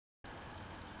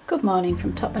Good morning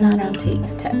from Top Banana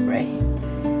Antiques, Tetbury.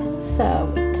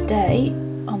 So today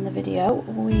on the video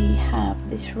we have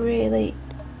this really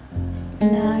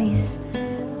nice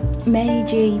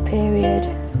Meiji period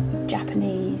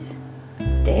Japanese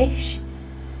dish.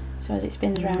 So as it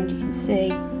spins around you can see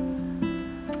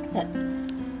that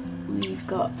we've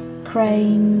got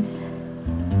cranes,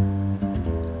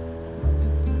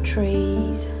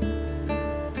 trees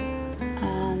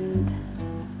and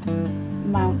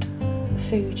Mt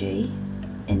Fuji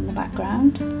in the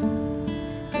background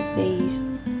with these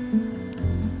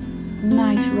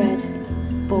nice red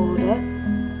border.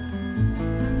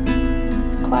 This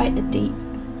is quite a deep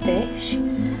dish,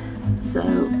 so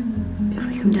if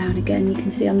we come down again you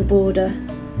can see on the border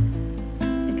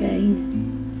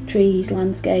again trees,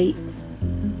 landscapes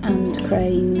and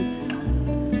cranes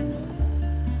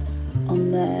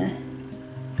on there.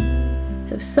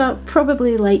 So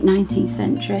probably late 19th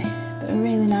century. A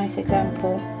really nice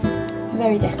example,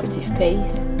 very decorative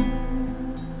piece.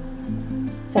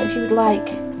 So if you would like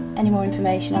any more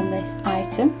information on this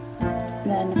item,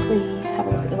 then please have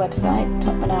a look at the website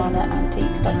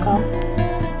topbananaantiques.com,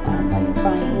 where you'll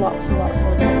find lots and lots of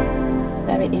other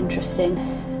very interesting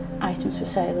items for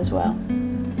sale as well.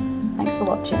 Thanks for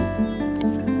watching.